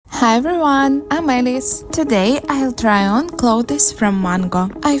Hi everyone, I'm Alice. Today I'll try on clothes from Mango.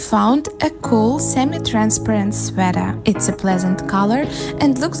 I found a cool semi-transparent sweater. It's a pleasant color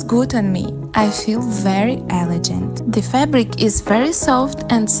and looks good on me. I feel very elegant. The fabric is very soft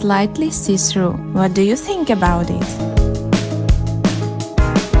and slightly see-through. What do you think about it?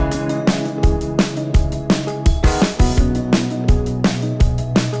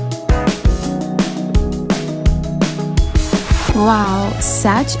 Wow,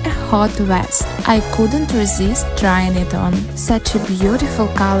 such a hot vest. I couldn't resist trying it on. Such a beautiful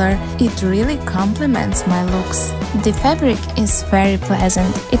color, it really complements my looks. The fabric is very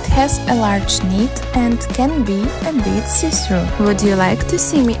pleasant. It has a large knit and can be a bit see-through. Would you like to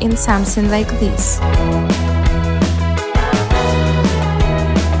see me in something like this?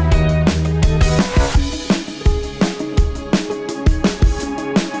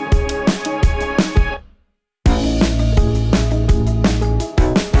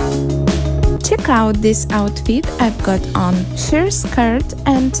 Check out this outfit I've got on. Sheer skirt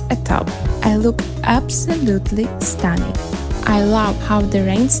and a top. I look absolutely stunning. I love how the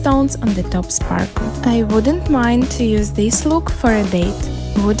rhinestones on the top sparkle. I wouldn't mind to use this look for a date.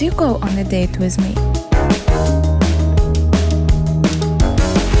 Would you go on a date with me?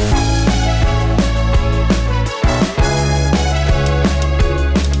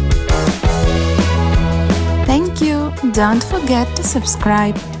 Thank you! Don't forget to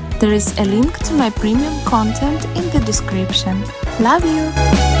subscribe. There is a link to my premium content in the description. Love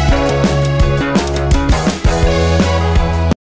you!